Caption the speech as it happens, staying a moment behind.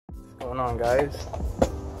What's going on, guys?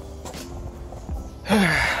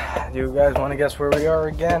 Do you guys want to guess where we are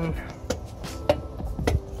again?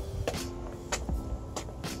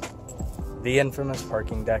 The infamous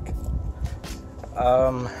parking deck.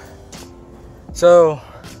 So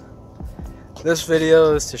this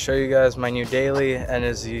video is to show you guys my new daily, and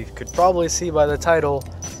as you could probably see by the title,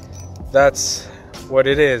 that's what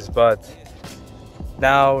it is. But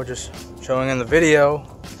now just showing in the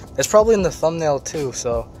video, it's probably in the thumbnail too,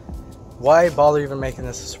 so why bother even making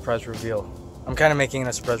this a surprise reveal? I'm kind of making it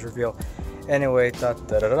a surprise reveal. Anyway,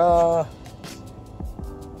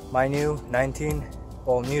 my new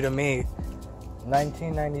new to me,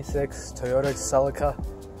 1996 Toyota Celica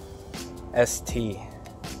ST.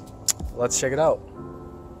 Let's check it out.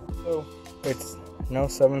 So it's no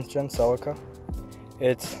 7th gen Celica.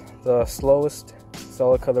 It's the slowest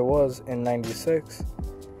Celica there was in 96,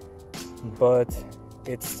 but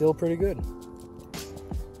it's still pretty good.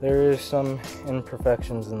 There is some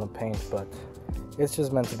imperfections in the paint, but it's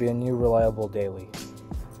just meant to be a new reliable daily.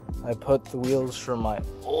 I put the wheels from my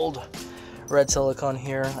old red Celica on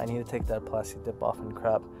here. I need to take that plastic dip off and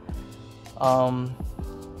crap.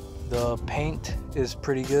 The paint is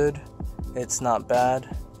pretty good. It's not bad.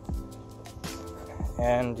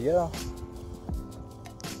 And yeah,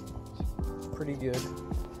 pretty good.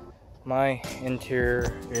 My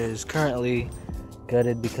interior is currently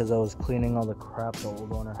gutted because I was cleaning all the crap the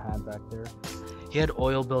old owner had back there. He had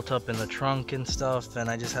oil built up in the trunk and stuff, and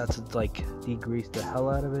I just had to like degrease the hell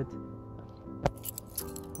out of it.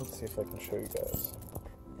 Let's see if I can show you guys.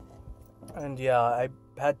 And yeah, I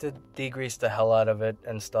had to degrease the hell out of it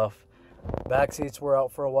and stuff. Back seats were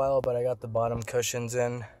out for a while, but I got the bottom cushions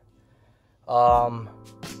in.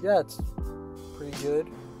 Yeah, it's pretty good.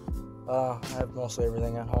 I have mostly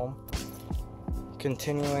everything at home.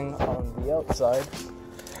 Continuing on the outside,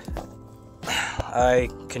 I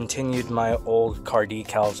continued my old car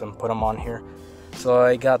decals and put them on here. So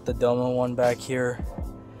I got the Domo one back here,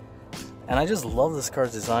 and I just love this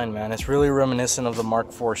car's design, man. It's really reminiscent of the Mark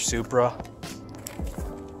IV Supra.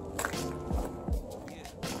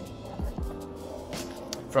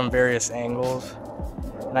 From various angles,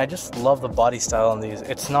 and I just love the body style on these.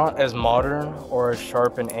 It's not as modern or as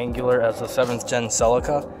sharp and angular as the 7th gen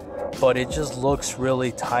Celica, but it just looks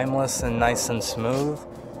really timeless and nice and smooth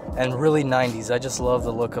and really 90s. I just love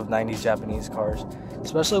the look of 90s Japanese cars,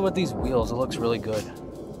 especially with these wheels. It looks really good,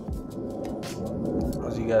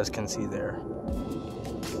 as you guys can see there.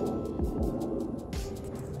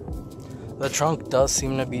 The trunk does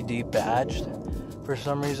seem to be de-badged for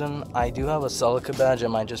some reason. I do have a Celica badge I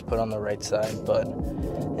might just put on the right side, but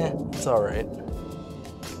it's alright.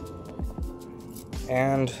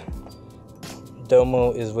 And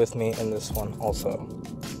Domo is with me in this one also,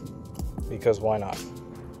 because why not?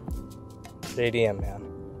 JDM, man.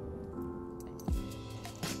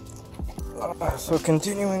 So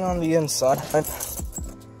continuing on the inside,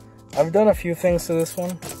 I've done a few things to this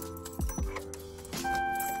one.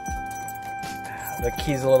 The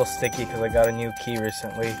key's a little sticky because I got a new key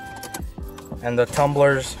recently, and the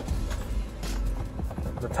tumblers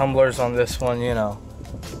on this one, you know,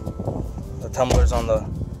 the tumblers on the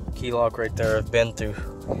key lock right there have been through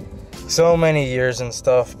so many years and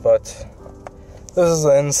stuff. But this is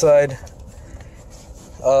the inside.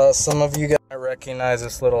 Some of you guys might recognize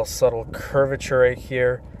this little subtle curvature right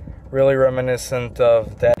here, really reminiscent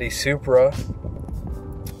of Daddy Supra.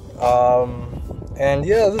 And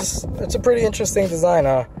yeah, it's a pretty interesting design.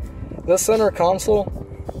 The center console,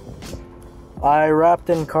 I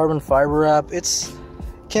wrapped in carbon fiber wrap. It's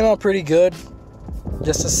came out pretty good.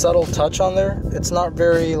 Just a subtle touch on there. It's not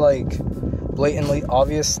very like blatantly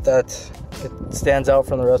obvious that it stands out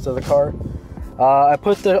from the rest of the car. I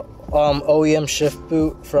put the OEM shift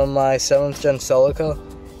boot from my 7th gen Celica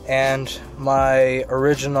and my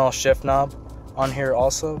original shift knob on here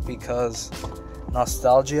also, because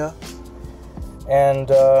nostalgia. And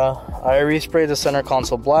I resprayed the center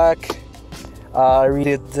console black. I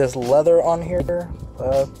redid this leather on here.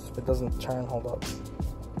 It doesn't turn, hold up.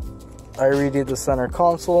 I redid the center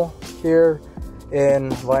console here in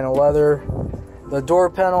vinyl leather. The door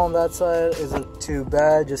panel on that side isn't too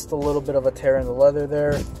bad, just a little bit of a tear in the leather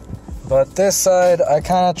there. But this side, I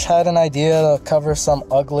kind of had an idea to cover some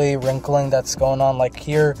ugly wrinkling that's going on, like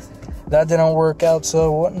here. That didn't work out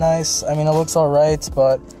so nice. I mean, it looks alright,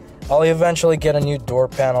 but I'll eventually get a new door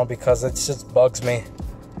panel because it just bugs me.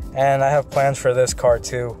 And I have plans for this car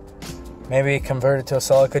too. Maybe convert it to a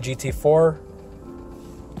Celica GT4.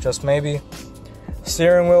 Just maybe.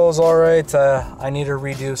 Steering wheel is alright. I need to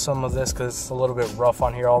redo some of this because it's a little bit rough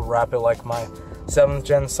on here. I'll wrap it like my 7th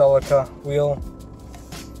gen Celica wheel.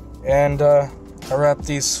 And I wrapped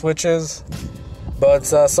these switches, but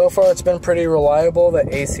so far it's been pretty reliable. The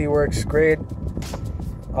AC works great.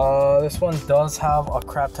 This one does have a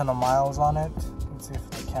crap ton of miles on it. Let's see if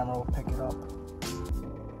the camera will pick it up.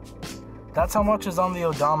 That's how much is on the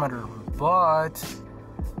odometer, but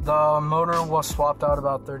the motor was swapped out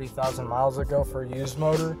about 30,000 miles ago for a used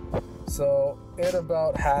motor. So it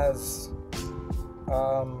about has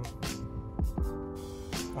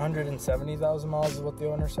 170,000 miles is what the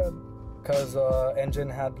owner said, because engine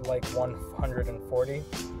had like 140.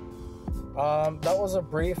 That was a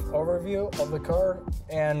brief overview of the car,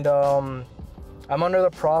 and I'm under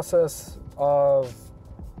the process of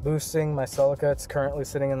boosting my Celica. It's currently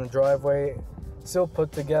sitting in the driveway, still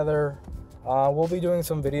put together. We'll be doing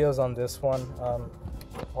some videos on this one.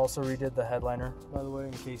 Also redid the headliner, by the way,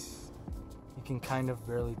 in case you can kind of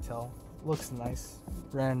barely tell. Looks nice,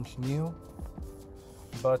 brand new.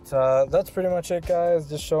 But that's pretty much it, guys.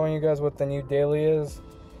 Just showing you guys what the new daily is.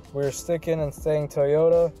 We're sticking and staying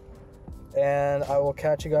Toyota, and I will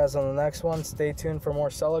catch you guys on the next one. Stay tuned for more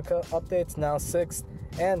Celica updates, now 6th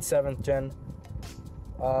and 7th gen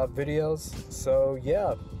videos. So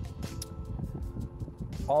yeah.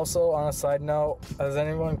 Also, on a side note, has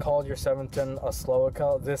anyone called your 7th gen a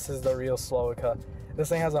Celica? This is the real Celica. This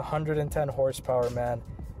thing has 110 horsepower, man.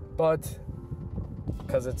 But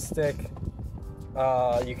because it's stick,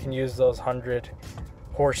 you can use those 100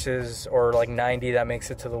 horses or like 90 that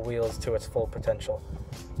makes it to the wheels to its full potential.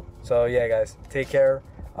 So yeah, guys, take care.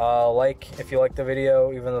 Like if you like the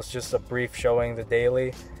video, even though it's just a brief showing the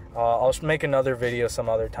daily. I'll make another video some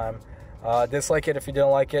other time. Dislike it if you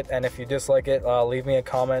didn't like it, and if you dislike it, leave me a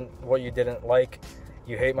comment what you didn't like.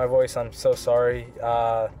 You hate my voice, I'm so sorry.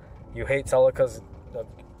 You hate Celicas,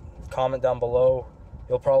 comment down below.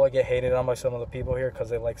 You'll probably get hated on by some of the people here because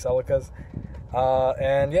they like Celicas.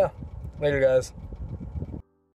 And yeah, later, guys.